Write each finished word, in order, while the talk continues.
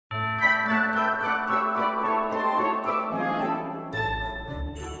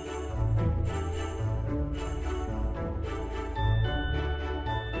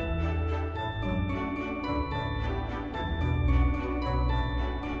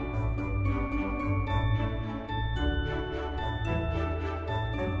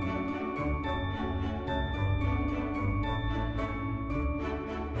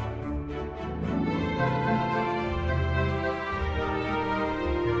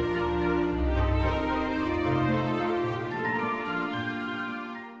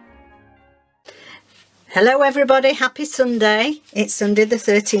Hello everybody, happy Sunday. It's Sunday the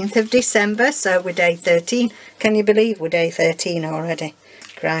 13th of December, so we're day 13. Can you believe we're day 13 already?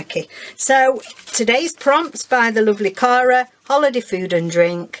 Crikey. So today's prompts by the lovely Cara: holiday food and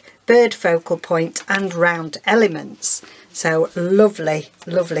drink, bird focal point and round elements. So lovely,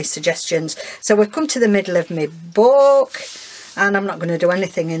 lovely suggestions. So we've come to the middle of my book and I'm not going to do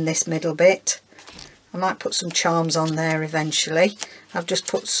anything in this middle bit. I might put some charms on there eventually. I've just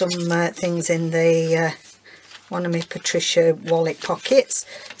put some things in the one of my Patricia wallet pockets.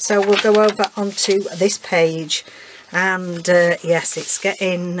 So we'll go over onto this page, and yes, it's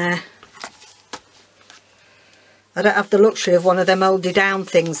getting I don't have the luxury of one of them mouldy down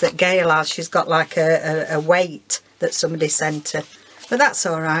things that Gail has. She's got like a weight that somebody sent her, but that's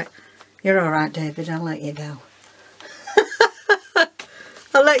all right. You're all right, David. I'll let you go.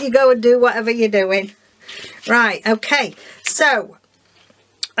 I'll let you go and do whatever you're doing. Right, okay, so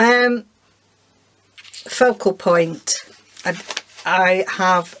focal point I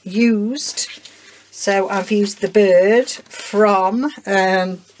have used, so I've used the bird from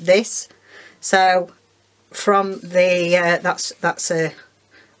this, so from the that's a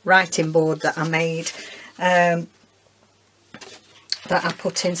writing board that I made that I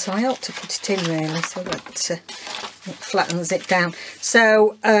put in, so I ought to put it in really so that it flattens it down.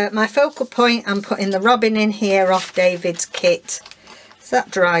 So my focal point, I'm putting the robin in here off David's kit. Is that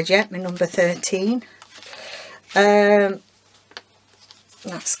dried yet? My number 13. That's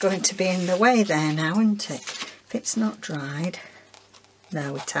going to be in the way there now, isn't it? If it's not dried.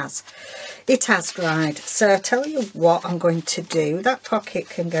 No, it has. It has dried. So I'll tell you what I'm going to do. That pocket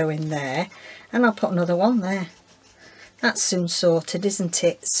can go in there, and I'll put another one there. That's soon sorted, isn't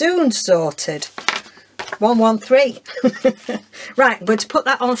it? Soon sorted. 113. Right, I'm going to put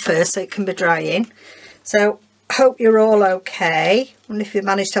that on first so it can be drying. So hope you're all okay. And if you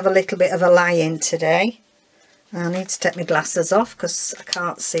managed to have a little bit of a lie-in today. I need to take my glasses off because I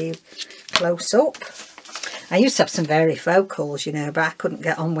can't see close up. I used to have some varifocals, you know, but I couldn't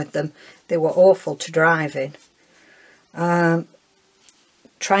get on with them. They were awful to drive in.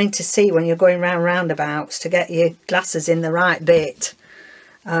 Trying to see when you're going round roundabouts to get your glasses in the right bit.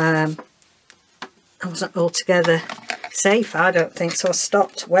 I wasn't altogether safe, I don't think, so I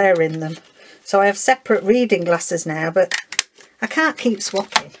stopped wearing them. So I have separate reading glasses now, but I can't keep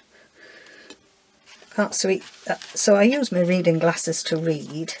swapping. Can't sweep. So I use my reading glasses to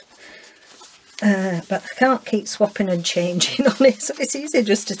read, but I can't keep swapping and changing on it, so it's easier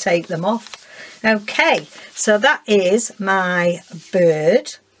just to take them off. Okay, so that is my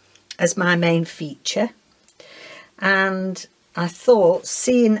bird as my main feature, and I thought,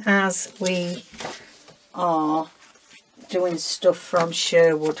 seeing as we are doing stuff from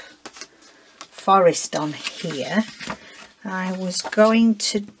Sherwood Forest on here, I was going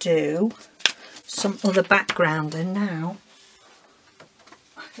to do some other background, and now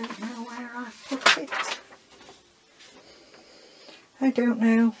I don't know where I put it. I don't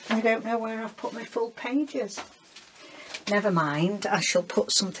know where I've put my full pages. Never mind, I shall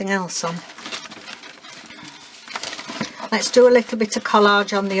put something else on. Let's do a little bit of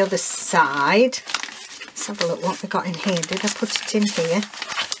collage on the other side. Let's have a look what we got in here. Did I put it in here?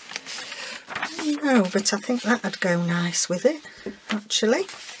 No, but I think that'd go nice with it, actually.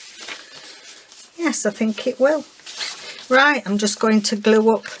 Yes, I think it will. Right, I'm just going to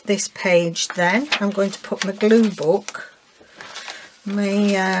glue up this page then. I'm going to put my glue book,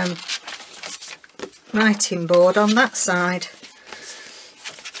 my writing board on that side.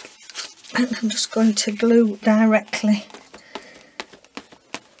 And I'm just going to glue directly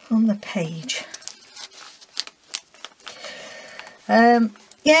on the page.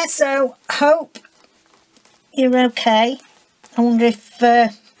 Yeah, so hope you're okay. I wonder if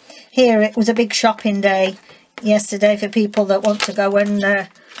here it was a big shopping day yesterday for people that want to go and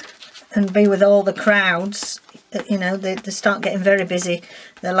be with all the crowds. You know, they start getting very busy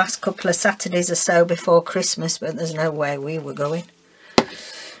the last couple of Saturdays or so before Christmas, but there's no way we were going.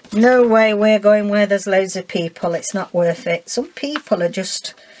 No way we're going where there's loads of people. It's not worth it. Some people are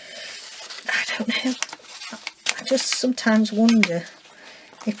just, I don't know, I just sometimes wonder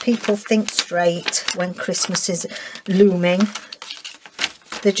if people think straight when Christmas is looming.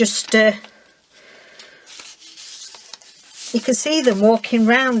 They're just, you can see them walking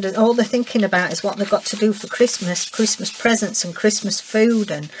round and all they're thinking about is what they've got to do for Christmas, Christmas presents and Christmas food,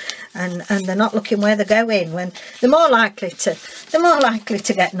 and they're not looking where they're going, when they're more likely to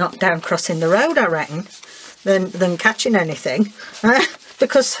get knocked down crossing the road, I reckon, than catching anything,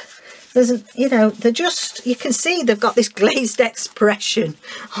 because there's, you know, they're just, you can see they've got this glazed expression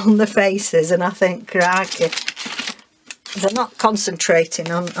on their faces, and I think, crikey, they're not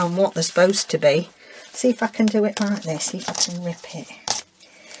concentrating on what they're supposed to be. See if I can do it like this, see if I can rip it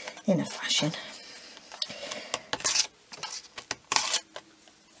in a fashion.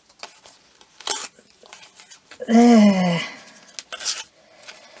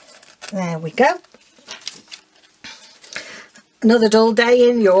 There we go. Another dull day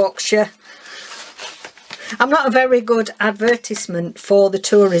in Yorkshire. I'm not a very good advertisement for the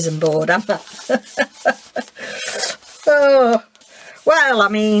tourism board, am I? Oh, well, I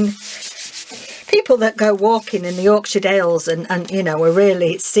mean, people that go walking in the Yorkshire Dales and you know, are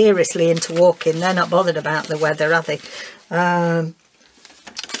really seriously into walking, they're not bothered about the weather, are they?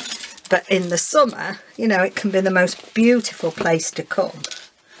 But in the summer, you know, it can be the most beautiful place to come.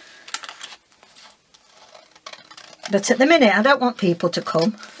 But at the minute, I don't want people to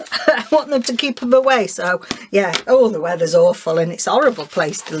come. I want them to keep them away. So, yeah, oh, the weather's awful and it's a horrible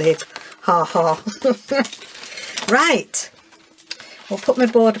place to live. Ha ha. Right. We'll put my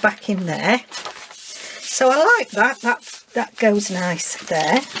board back in there. So I like that. That goes nice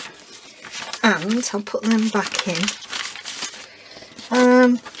there. And I'll put them back in.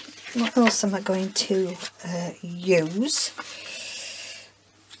 What else am I going to use?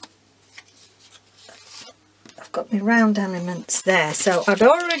 Got my round elements there. So I'd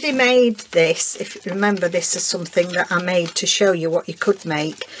already made this. If you remember, this is something that I made to show you what you could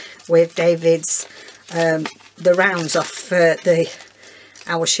make with David's the rounds off the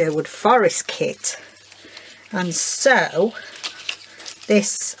Our Sherwood Forest kit. And so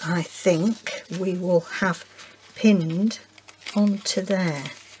this, I think, we will have pinned onto there.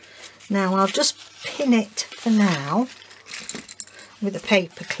 Now I'll just pin it for now with a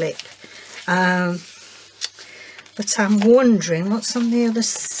paper clip. But I'm wondering what's on the other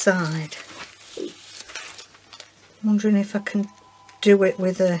side. I'm wondering if I can do it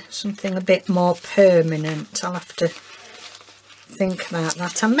with something a bit more permanent. I'll have to think about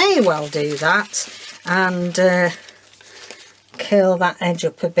that. I may well do that and curl that edge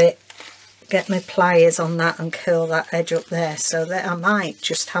up a bit. Get my pliers on that and curl that edge up there, so that I might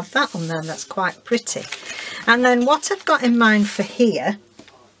just have that on there. That's quite pretty. And then what I've got in mind for here,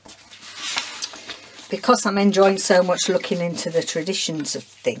 because I'm enjoying so much looking into the traditions of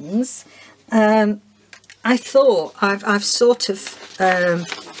things, I thought I've sort of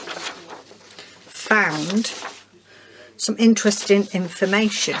found some interesting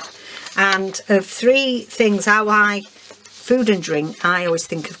information. And of three things, food and drink, I always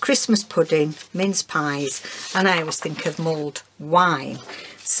think of Christmas pudding, mince pies, and I always think of mulled wine.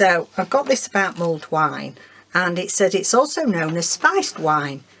 So I've got this about mulled wine, and it said it's also known as spiced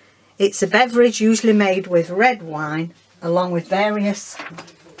wine. It's a beverage usually made with red wine along with various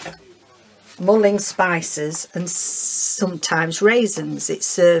mulling spices and sometimes raisins. It's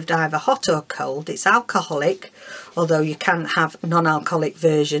served either hot or cold. It's alcoholic, although you can have non-alcoholic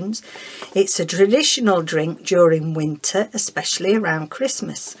versions. It's a traditional drink during winter, especially around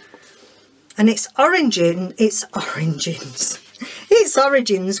Christmas. And its origins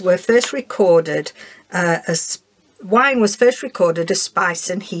were first recorded as wine was first recorded as spice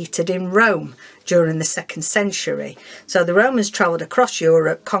and heated in Rome during the 2nd century. So the Romans travelled across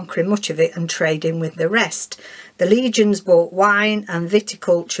Europe, conquering much of it and trading with the rest. The legions brought wine and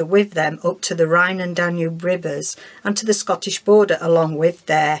viticulture with them up to the Rhine and Danube rivers and to the Scottish border along with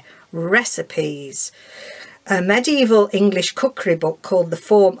their recipes. A medieval English cookery book called The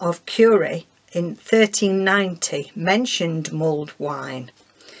Form of Cury in 1390 mentioned mulled wine.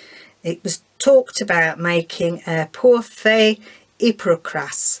 It was talked about making a pourfait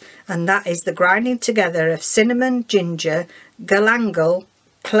hypocras, and that is the grinding together of cinnamon, ginger, galangal,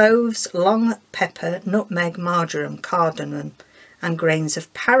 cloves, long pepper, nutmeg, marjoram, cardamom and grains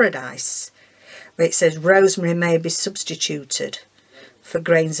of paradise. But it says rosemary may be substituted for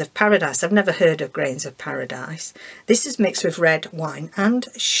grains of paradise. I've never heard of grains of paradise. This is mixed with red wine and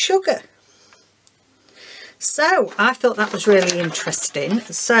sugar. So I thought that was really interesting.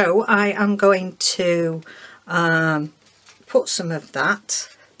 So I am going to put some of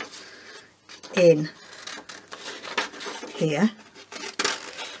that in here.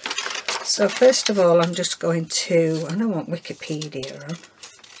 So first of all, I'm just going to, I don't want Wikipedia on.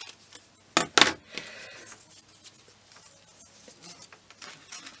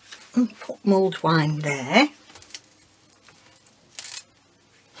 And put mulled wine there.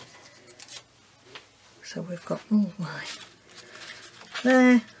 So we've got mulled wine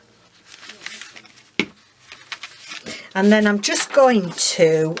there. And then I'm just going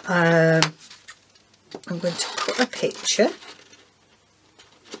to, put a picture.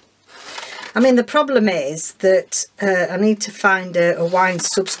 I mean, the problem is that I need to find a wine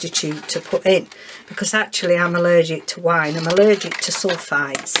substitute to put in, because actually I'm allergic to wine. I'm allergic to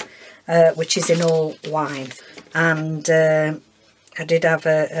sulfites. which is in all wine. And I did have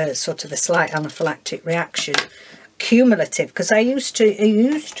a sort of a slight anaphylactic reaction, cumulative, because I used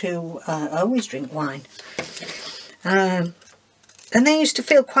to always drink wine. And then I used to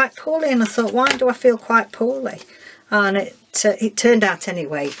feel quite poorly, and I thought, why do I feel quite poorly? And it turned out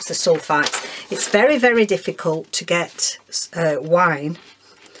anyway, it was the sulfites. It's very, very difficult to get wine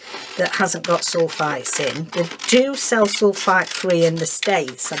that hasn't got sulfites in. They do sell sulfite free in the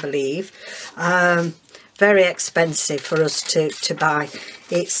States, I believe. Very expensive for us to buy.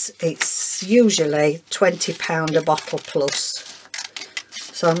 It's usually £20 a bottle plus.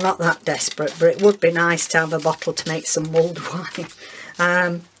 So I'm not that desperate, but it would be nice to have a bottle to make some mulled wine.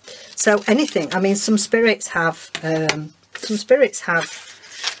 So anything, I mean, some spirits have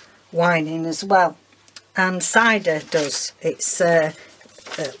wine in as well, and cider does. It's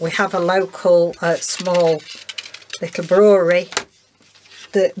we have a local small little brewery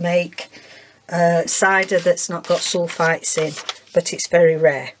that make cider that's not got sulfites in, but it's very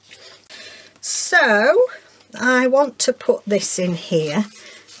rare. So I want to put this in here.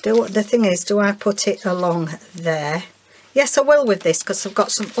 The thing is, do I put it along there? Yes, I will with this, because I've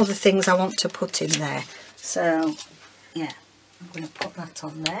got some other things I want to put in there. So, yeah, I'm going to put that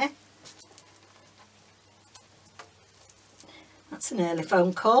on there. That's an early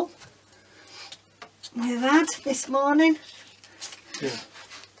phone call we've had this morning. Yeah.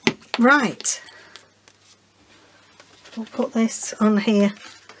 Right. We'll put this on here.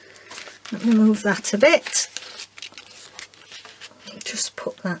 Let me move that a bit. Just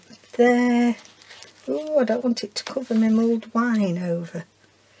put that there. Oh, I don't want it to cover my mulled wine over.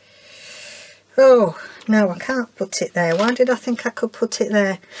 Oh, no, I can't put it there. Why did I think I could put it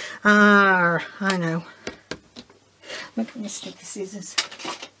there? Ah, I know. Look at my sticky scissors.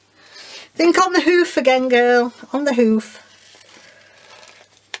 Think on the hoof again, girl. On the hoof.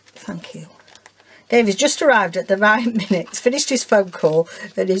 Thank you. David's just arrived at the right minute. He's finished his phone call,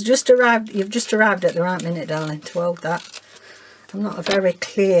 and he's just arrived. You've just arrived at the right minute, darling, to hold that. I'm not a very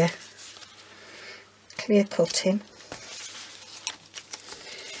clear cutting.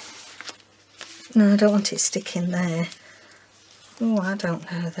 No, I don't want it sticking there. Oh, I don't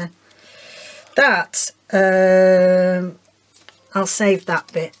know then. That, I'll save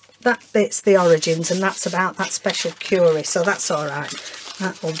that bit. That bit's the origins, and that's about that special curry, so that's alright.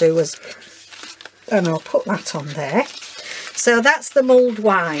 That will do us. And I'll put that on there. So that's the mulled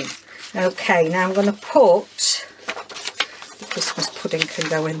wine. Okay, now I'm going to put... the Christmas pudding can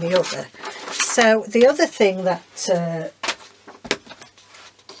go in the other. So the other thing that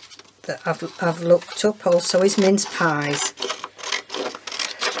I've looked up also is mince pies.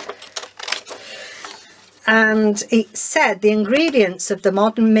 And it said the ingredients of the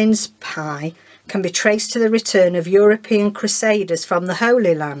modern mince pie can be traced to the return of European crusaders from the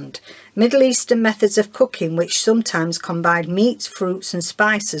Holy Land. Middle Eastern methods of cooking, which sometimes combined meats, fruits and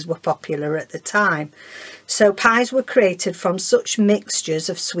spices, were popular at the time. So pies were created from such mixtures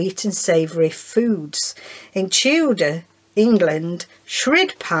of sweet and savoury foods. In Tudor England,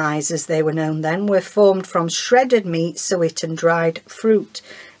 shrid pies, as they were known then, were formed from shredded meat, suet and dried fruit.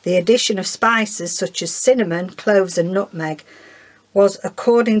 The addition of spices such as cinnamon, cloves and nutmeg was,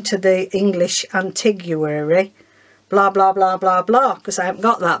 according to the English antiquary, blah blah blah blah blah, because I haven't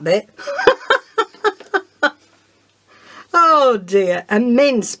got that bit. Oh dear. A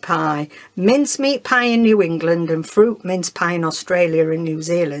mince pie. Mincemeat pie in New England and fruit mince pie in Australia and New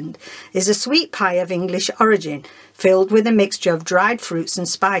Zealand is a sweet pie of English origin, filled with a mixture of dried fruits and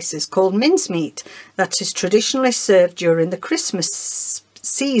spices called mincemeat that is traditionally served during the Christmas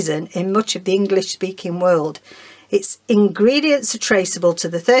season in much of the English-speaking world. Its ingredients are traceable to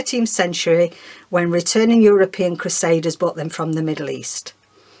the 13th century, when returning European crusaders brought them from the Middle East.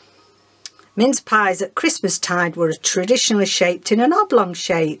 Mince pies at Christmastide were traditionally shaped in an oblong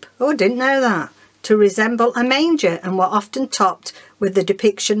shape, oh I didn't know that, to resemble a manger, and were often topped with the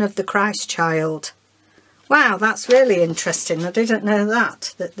depiction of the Christ child. Wow, that's really interesting. I didn't know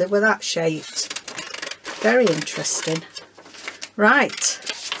that they were that shaped. Very interesting. Right,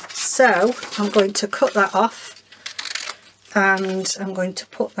 so I'm going to cut that off and I'm going to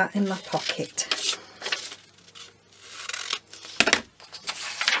put that in my pocket.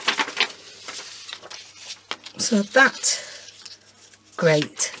 So that's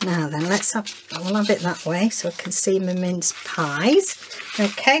great. Now then, we'll have it that way so I can see my mince pies.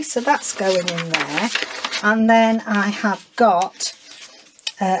 Okay, so that's going in there. And then I have got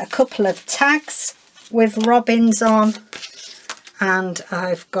a couple of tags with robins on, and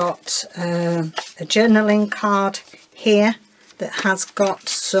I've got a journaling card here that has got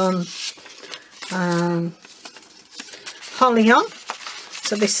some holly on.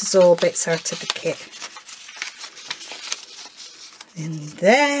 So this is all bits out of the kit. In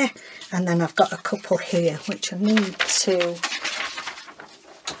there, and then I've got a couple here which I need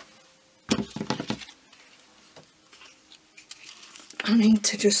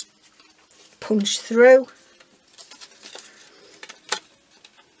to just punch through.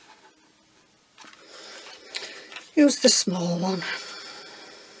 Use the small one.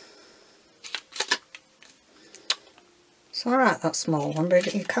 It's alright, that small one,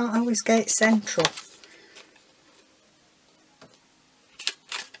 but you can't always get it central.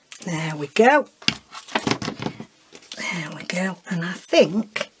 There we go. There we go. And I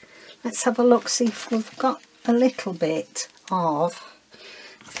think, let's have a look, see if we've got a little bit of,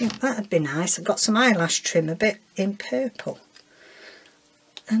 I think that'd be nice. I've got some eyelash trim, a bit in purple.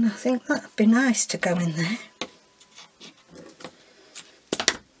 And I think that'd be nice to go in there.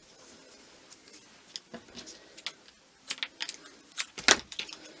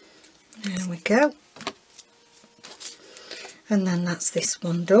 There we go. And then that's this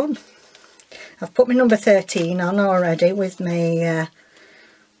one done. I've put my number 13 on already with my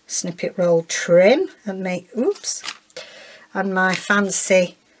snippet roll trim and and my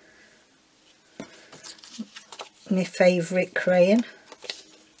fancy, my favourite crayon.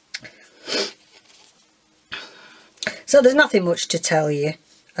 So there's nothing much to tell you.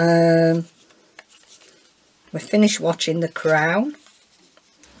 We finished watching The Crown.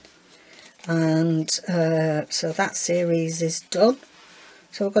 And so that series is done,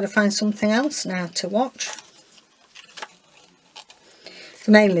 so we've got to find something else now to watch.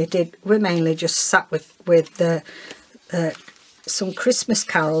 We mainly just sat with some Christmas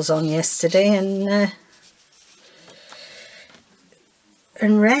carols on yesterday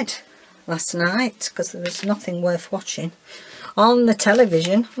and read last night because there was nothing worth watching on the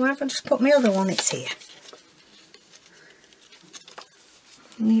television. Where have I just put my other one? It's here.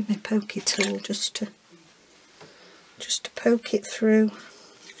 I need my pokey tool just to poke it through.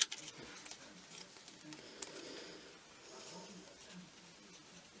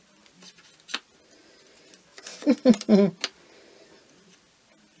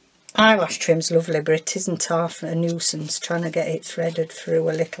 Eyelash trim's lovely, but it isn't half a nuisance trying to get it threaded through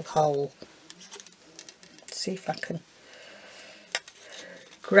a little hole. Let's see if I can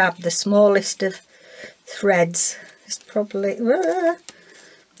grab the smallest of threads. It's probably...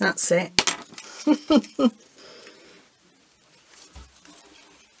 That's it.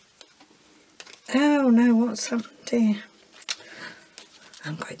 Oh no, what's happened here?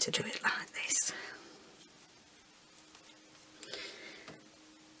 I'm going to do it like this.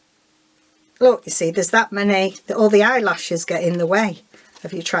 Look, you see, there's that many, all the eyelashes get in the way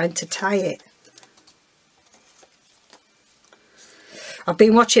of you trying to tie it. I've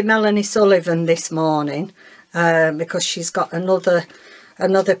been watching Melanie Sullivan this morning because she's got another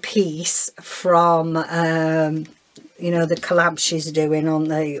piece from you know, the collab she's doing on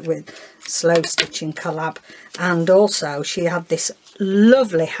with slow stitching collab, and also she had this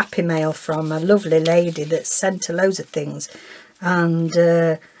lovely happy mail from a lovely lady that sent her loads of things, and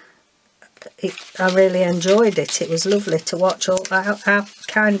I really enjoyed it. It was lovely to watch how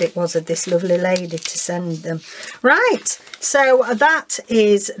kind it was of this lovely lady to send them. Right, so that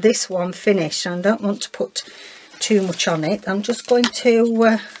is this one finished. I don't want to put too much on it. I'm just going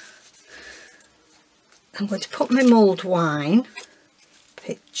to put my mulled wine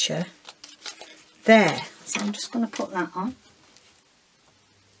picture there. So I'm just going to put that on.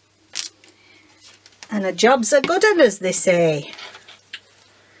 And the jobs are good, as they say.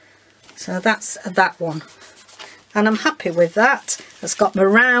 So that's that one. And I'm happy with that. It's got my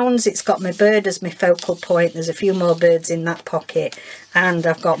rounds, it's got my bird as my focal point. There's a few more birds in that pocket. And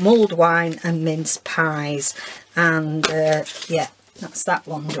I've got mulled wine and mince pies. And yeah, that's that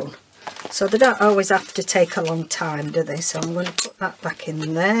one done. So they don't always have to take a long time, do they? So I'm going to put that back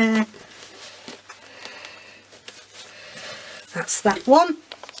in there. That's that one.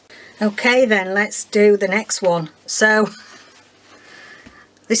 Okay then, let's do the next one. So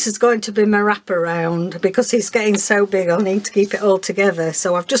this is going to be my wraparound because it's getting so big I'll need to keep it all together.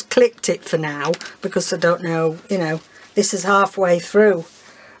 So I've just clipped it for now because I don't know, you know, this is halfway through.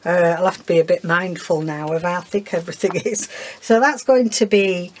 I'll have to be a bit mindful now of how thick everything is. So that's going to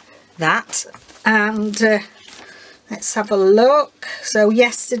be that. And let's have a look. So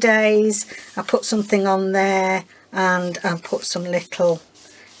yesterday's, I put something on there, and I put some little,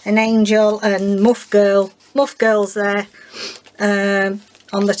 an angel and muff girls there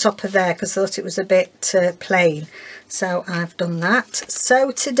on the top of there because I thought it was a bit plain. So I've done that.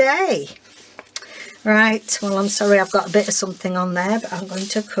 So today, right, well, I'm sorry I've got a bit of something on there, but I'm going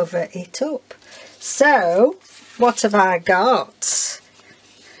to cover it up. So what have I got?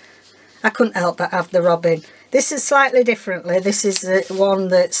 I couldn't help but have the robin. This is slightly differently. This is the one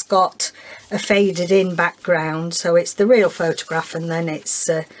that's got a faded in background, so it's the real photograph and then it's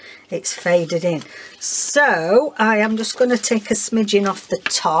faded in. So I am just going to take a smidgen off the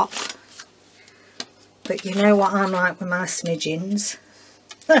top, but you know what I'm like with my smidgens.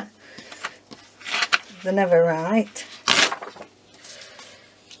 They're never right.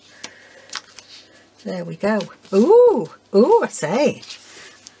 There we go. Ooh, I say,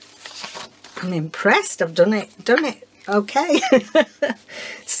 I'm impressed. I've done it okay.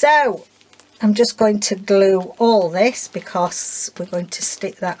 So I'm just going to glue all this because we're going to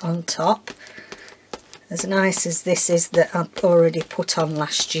stick that on top. As nice as this is that I've already put on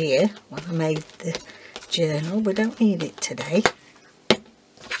last year when I made the journal, we don't need it today.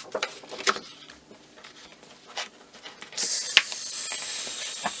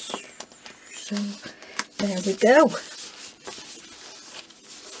 So there we go.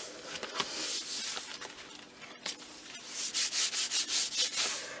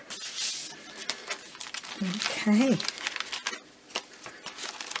 Okay.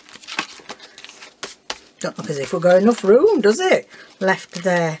 Don't look as if we've got enough room, does it? Left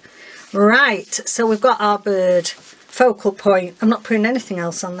there. Right, so we've got our bird focal point. I'm not putting anything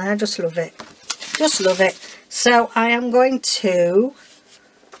else on there, just love it. Just love it. So I am going to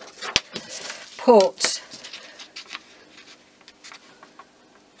put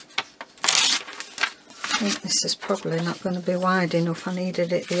I think this is probably not going to be wide enough. I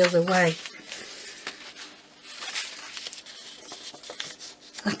needed it the other way.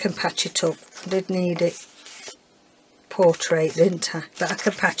 I can patch it up. I did need it portrait, didn't I? But I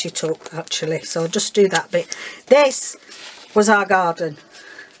can patch it up actually, so I'll just do that bit. This was our garden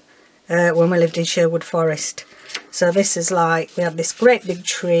when we lived in Sherwood Forest. So this is like, we had this great big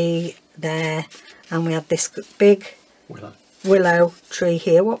tree there and we had this big willow tree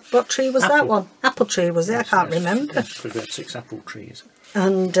here. What tree was that one? Apple tree was it? Yes, I can't remember. Yes, we had 6 apple trees.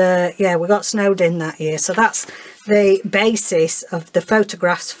 And yeah, we got snowed in that year, so that's the basis of the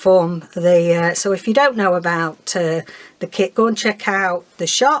photographs form the so if you don't know about the kit, go and check out the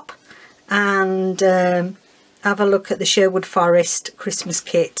shop and have a look at the Sherwood Forest Christmas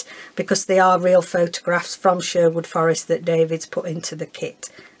kit, because they are real photographs from Sherwood Forest that David's put into the kit.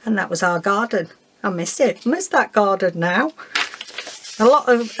 And that was our garden. I miss it. I miss that garden now. A lot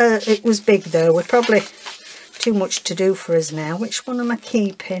of it was big though. We're probably too much to do for us now. Which one am I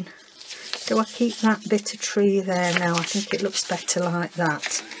keeping? Do I keep that bit of tree there now? I think it looks better like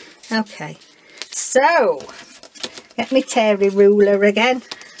that. Okay, so get me Terry ruler again.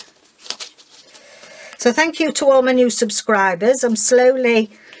 So thank you to all my new subscribers. I'm slowly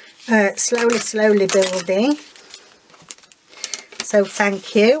building. So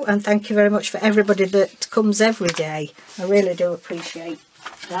thank you, and thank you very much for everybody that comes every day. I really do appreciate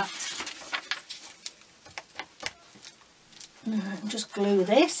that. Just glue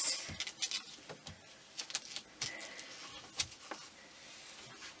this.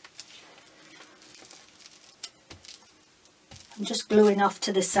 I'm just gluing off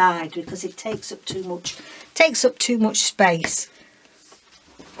to the side because it takes up too much space.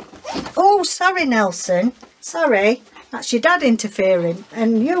 Oh, sorry Nelson, sorry, that's your dad interfering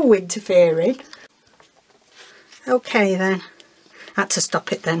and you interfering. Okay then, had to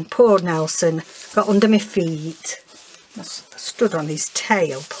stop it then. Poor Nelson got under my feet. I stood on his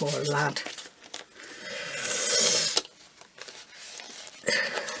tail, poor lad.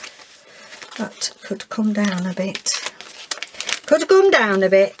 That could come down a bit. Could come down a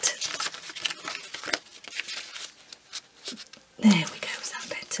bit. There we go, is that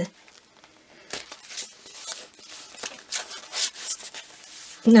better?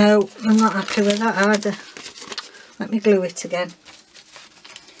 No, I'm not happy with that either. Let me glue it again.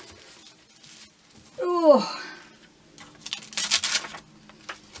 Oh.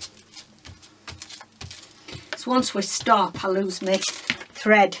 So once we stop, I lose my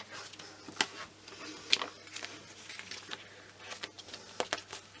thread.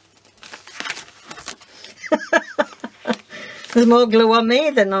 There's more glue on me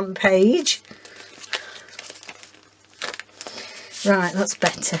than on Paige. Right, that's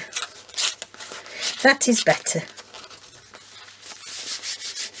better. That is better.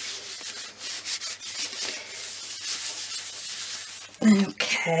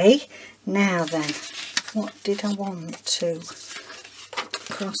 Okay, now then, what did I want to put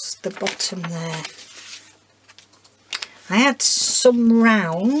across the bottom there? I had some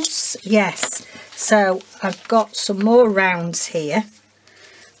rounds, yes. So I've got some more rounds here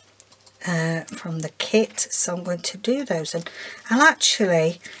from the kit, so I'm going to do those, and I'm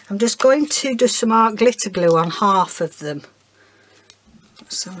just going to do some art glitter glue on half of them.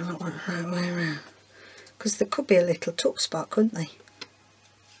 So I don't want the right way around. Because there could be a little tuck spot, couldn't they?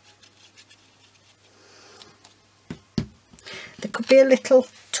 There could be a little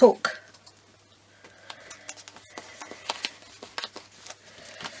tuck.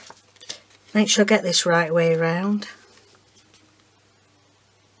 Make sure I get this right way around.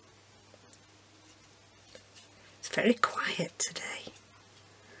 It's very quiet today.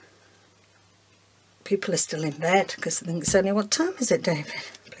 People are still in bed because I think it's only, what time is it, David?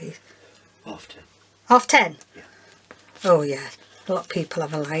 Please. 10:30. 10:30? Yeah. Oh yeah, a lot of people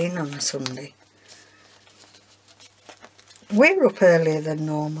have a lie-in on a Sunday. We're up earlier than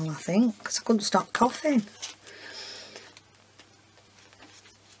normal, I think, because I couldn't stop coughing.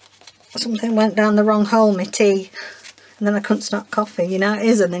 Something went down the wrong hole, my tea, and then I couldn't stop coughing. You know it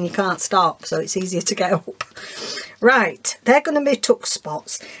is, and then you can't stop, so it's easier to get up. Right, they're going to be tuck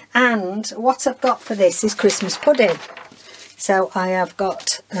spots, and what I've got for this is Christmas pudding. So I have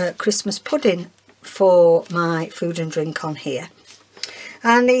got Christmas pudding for my food and drink on here,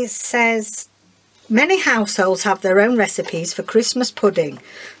 and it says, many households have their own recipes for Christmas pudding.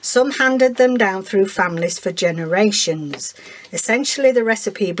 Some handed them down through families for generations. Essentially, the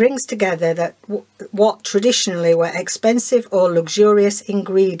recipe brings together that what traditionally were expensive or luxurious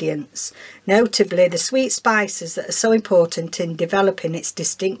ingredients, notably the sweet spices that are so important in developing its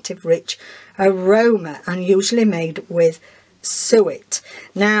distinctive rich aroma, and usually made with suet.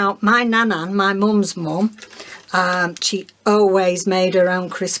 Now, my nanan, my mum's mum, she always made her own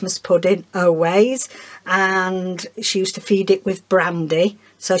Christmas pudding, always, and she used to feed it with brandy.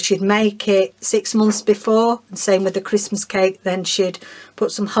 So she'd make it 6 months before, and same with the Christmas cake. Then she'd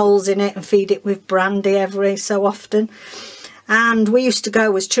put some holes in it and feed it with brandy every so often. And we used to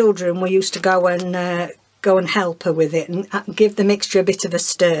go as children, we used to go and help her with it and give the mixture a bit of a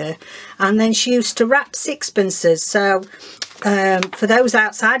stir. And then she used to wrap sixpences. So for those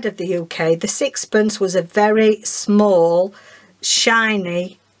outside of the UK, the sixpence was a very small,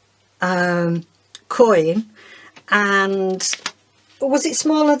 shiny coin. And was it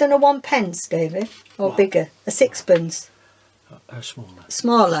smaller than a 1 pence, David? Or what? Bigger? A sixpence? Smaller.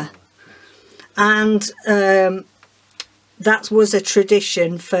 Smaller. And that was a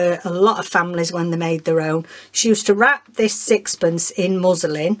tradition for a lot of families when they made their own. She used to wrap this sixpence in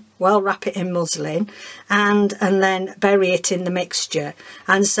muslin, wrap it in muslin, and then bury it in the mixture.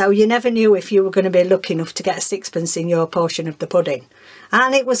 And so you never knew if you were going to be lucky enough to get a sixpence in your portion of the pudding.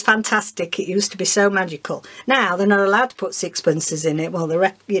 And it was fantastic. It used to be so magical. Now they're not allowed to put sixpences in it. Well,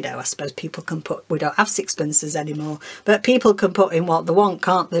 you know, I suppose people can put, we don't have sixpences anymore, but people can put in what they want,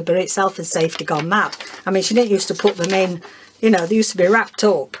 can't they? But itself has safety gone mad. I mean, she didn't used to put them in, you know, they used to be wrapped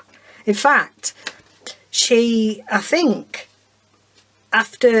up. In fact, she, I think,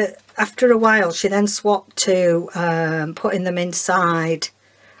 after a while, she then swapped to putting them inside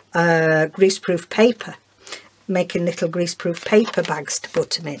greaseproof paper, making little greaseproof paper bags to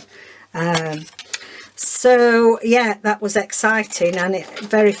put them in. So yeah, that was exciting, and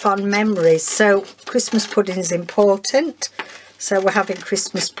very fond memories. So Christmas pudding is important. So we're having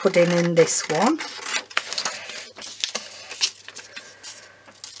Christmas pudding in this one.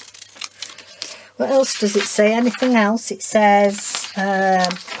 What else does it say? Anything else? It says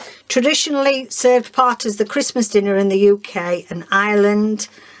traditionally served part as the Christmas dinner in the UK and Ireland,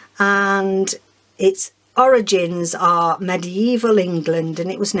 and its origins are medieval England, and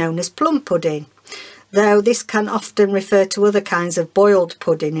it was known as plum pudding, though this can often refer to other kinds of boiled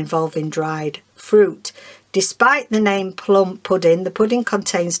pudding involving dried fruit. Despite the name plum pudding, the pudding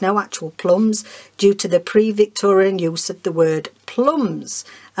contains no actual plums due to the pre-Victorian use of the word plums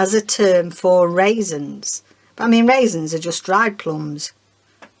as a term for raisins. But I mean, raisins are just dried plums,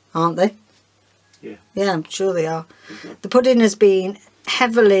 aren't they? Yeah. Yeah, I'm sure they are. The pudding has been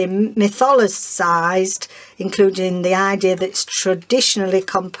heavily mythologised, including the idea that it's traditionally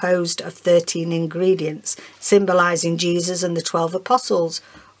composed of 13 ingredients, symbolising Jesus and the 12 apostles.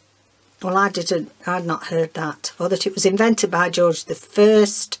 Well, I'd not heard that, or that it was invented by George I.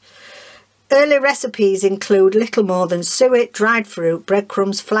 Early recipes include little more than suet, dried fruit,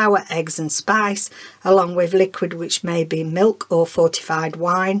 breadcrumbs, flour, eggs and spice, along with liquid which may be milk or fortified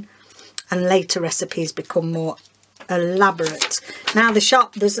wine, and later recipes become more elaborate. Now the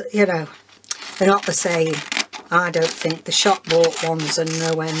shop, there's, you know, they're not the same. I don't think the shop bought ones are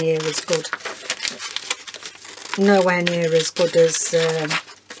nowhere near as good. Nowhere near as good as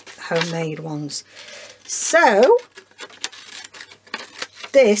homemade ones. So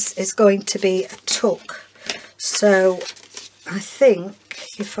this is going to be a tuck. So I think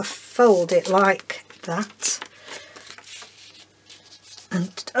if I fold it like that,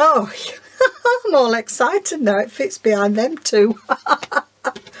 and oh, I'm all excited now, it fits behind them too.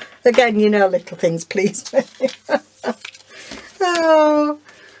 Again, you know, little things please me. Oh,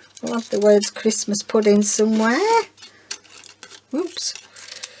 I'll have the words Christmas pudding somewhere. Oops.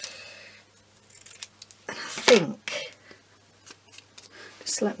 And I think,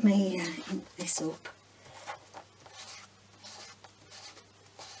 just let me ink this up.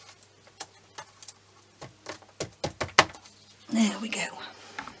 There we go.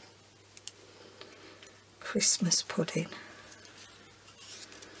 Christmas pudding.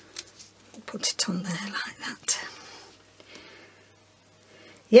 Put it on there like that.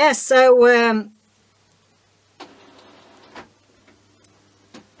 Yeah, so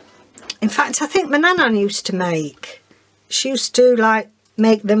in fact I think my nana used to make, she used to like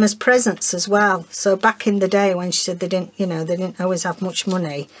make them as presents as well. So back in the day when she said they didn't, you know, they didn't always have much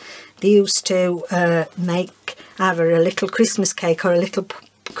money, they used to make either a little Christmas cake or a little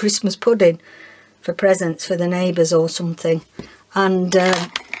Christmas pudding for presents for the neighbours or something. And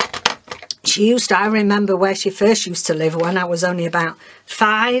she used to, I remember where she first used to live when I was only about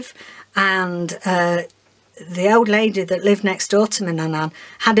 5, and the old lady that lived next door to me, Nanan,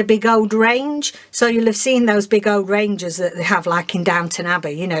 had a big old range. So you'll have seen those big old ranges that they have like in Downton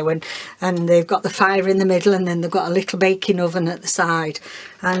Abbey, you know, and they've got the fire in the middle and then they've got a little baking oven at the side.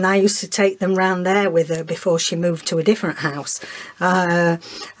 And I used to take them round there with her before she moved to a different house. Yeah,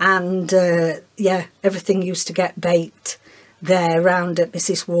 everything used to get baked there round at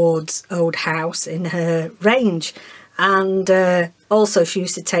Mrs. Ward's old house in her range. And also she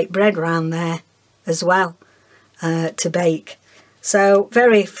used to take bread round there as well to bake. So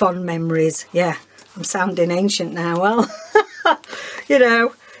very fond memories. Yeah, I'm sounding ancient now. Well, you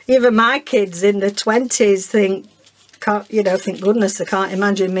know, even my kids in the 20s think goodness, they can't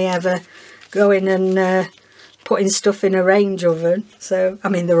imagine me ever going and putting stuff in a range oven. So I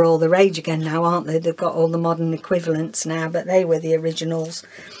mean, they're all the rage again now, aren't they? They've got all the modern equivalents now, but they were the originals.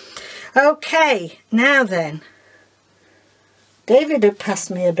 Okay, now then, David had passed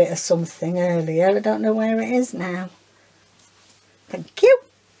me a bit of something earlier. I don't know where it is now. Thank you.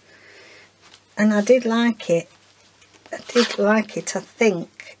 And I did like it. I did like it, I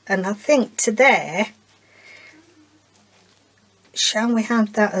think. And I think to there, shall we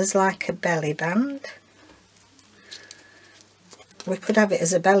have that as like a belly band? We could have it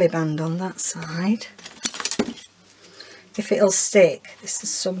as a belly band on that side. If it'll stick. This is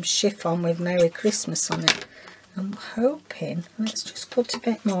some chiffon with Merry Christmas on it. I'm hoping, let's just put a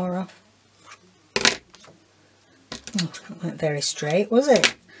bit more off. Oh, that went very straight, was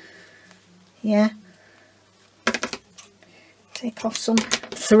it? Yeah. Take off some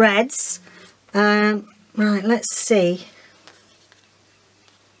threads. Right, let's see.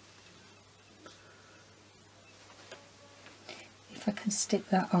 If I can stick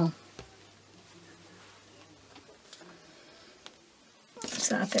that on. Is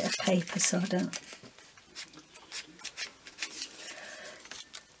that a bit of paper so I don't...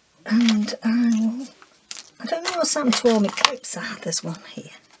 And I don't know what's happened to all my clips. There's one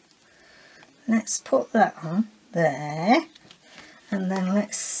here. Let's put that on there. And then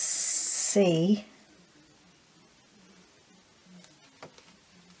let's see.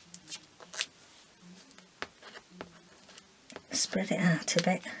 Spread it out a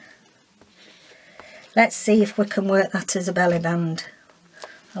bit. Let's see if we can work that as a belly band.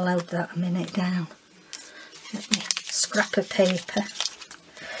 I'll hold that a minute down. Let me scrap of paper.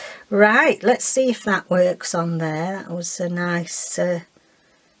 Right, let's see if that works on there. That was a nice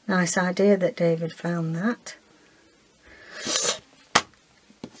nice idea that David found that.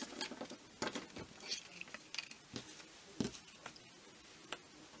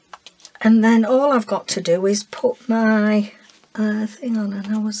 And then all I've got to do is put my thing on, and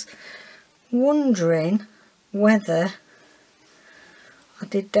I was wondering whether I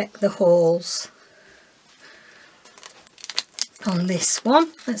did deck the halls on this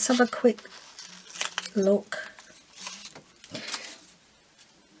one. Let's have a quick look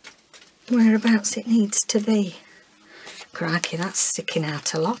whereabouts it needs to be. Crikey, that's sticking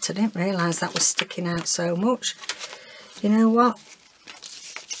out a lot. I didn't realise that was sticking out so much. You know what?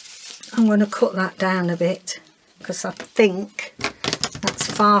 I'm going to cut that down a bit because I think that's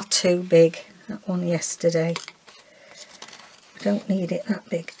far too big, that one yesterday. I don't need it that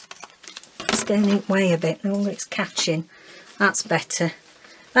big. It's going way a bit. No, it's catching. That's better.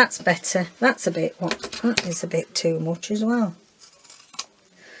 That's better. That's a bit, what? That is a bit too much as well.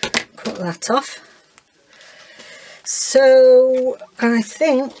 Cut that off. So I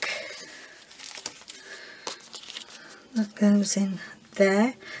think that goes in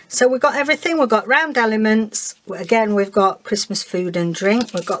there. So we've got everything. We've got round elements. Again, we've got Christmas food and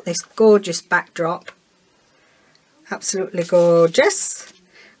drink. We've got this gorgeous backdrop. Absolutely gorgeous.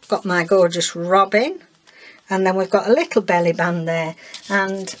 got my gorgeous robin, and then we've got a little belly band there,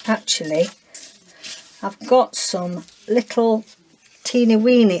 and actually I've got some little teeny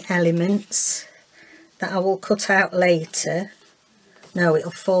weeny elements that I will cut out later. No,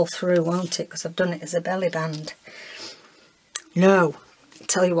 it'll fall through, won't it, because I've done it as a belly band. No, I'll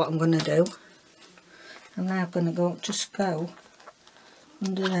tell you what I'm going to do. I'm now going to go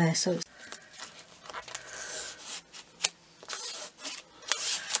under there, so it's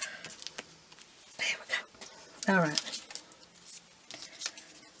there we go. All right.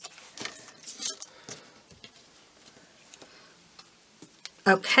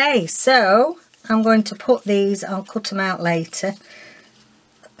 Okay, so I'm going to put these, I'll cut them out later,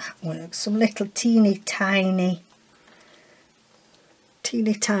 with some little teeny tiny,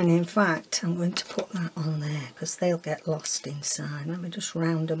 in fact I'm going to put that on there because they'll get lost inside. Let me just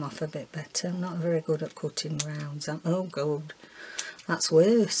round them off a bit better. I'm not very good at cutting rounds. Oh god, that's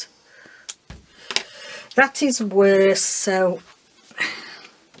worse. That is worse, so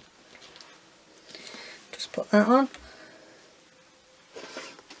just put that on.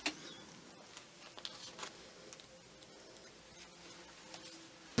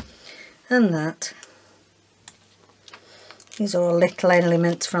 And that. These are all little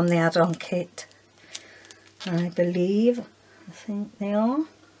elements from the add-on kit, I believe. I think they are.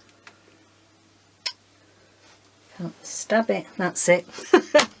 Can't stab it. That's it.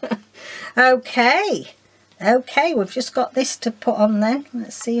 Okay. Okay, we've just got this to put on then.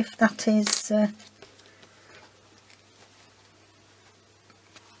 Let's see if that is...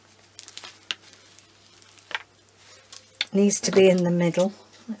 needs to be in the middle.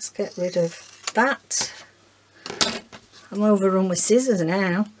 Let's get rid of that. I'm overrun with scissors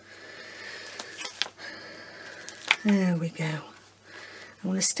now. There we go. I'm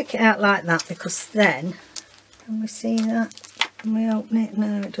going to stick it out like that because then, can we see that? Can we open it?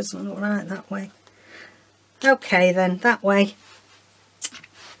 No, it doesn't look right that way. Okay then, that way.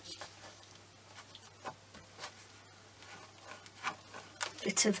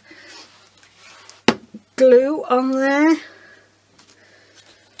 Bit of glue on there.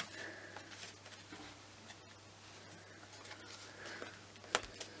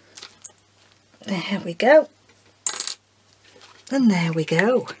 There we go, and there we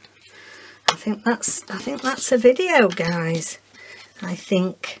go. I think that's a video, guys. I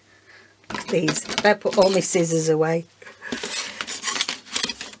think. Look at these. I put all my scissors away.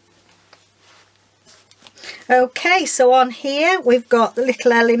 Okay, so on here we've got the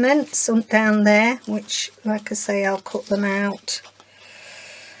little elements down there, which, like I say, I'll cut them out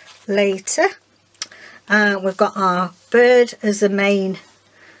later. We've got our bird as the main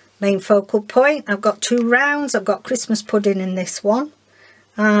focal point. I've got 2 rounds. I've got Christmas pudding in this one,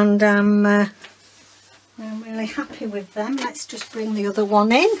 and I'm really happy with them. Let's just bring the other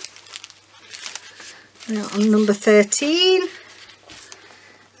one in. We're on number 13,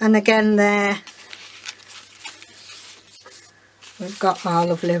 and again there we've got our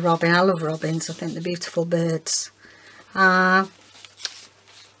lovely robin. I love robins. I think they're beautiful birds. I've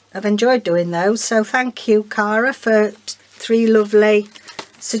enjoyed doing those, so thank you, Cara, for 3 lovely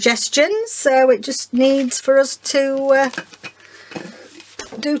suggestions. So it just needs for us to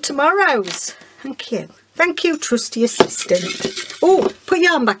do tomorrow's. Thank you, trusty assistant. Oh, put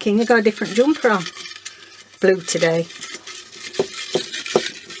your arm back in. You've got a different jumper on. Blue today.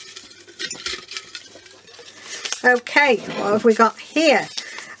 Okay, what have we got here?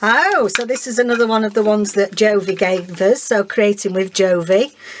 Oh, so this is another one of the ones that Jovi gave us. So creating with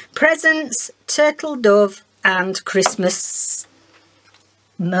Jovi. Presents, turtle dove and Christmas.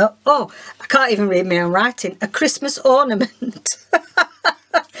 No, oh, I can't even read my own writing. A Christmas ornament.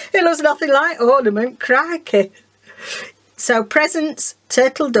 It looks nothing like ornament, crikey. So presents,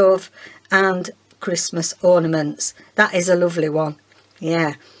 turtle dove and Christmas ornaments. That is a lovely one.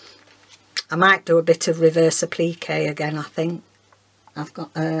 Yeah. I might do a bit of reverse applique again, I think. I've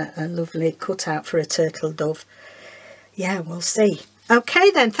got a lovely cutout for a turtle dove. Yeah, we'll see.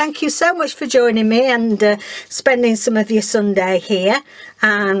 Okay then, thank you so much for joining me and spending some of your Sunday here,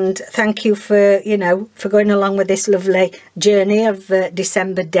 and thank you for, you know, for going along with this lovely journey of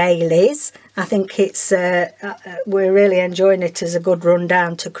December dailies. I think it's we're really enjoying it as a good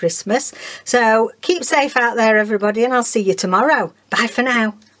rundown to Christmas. So keep safe out there, everybody, and I'll see you tomorrow. Bye for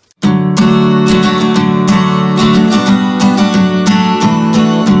now.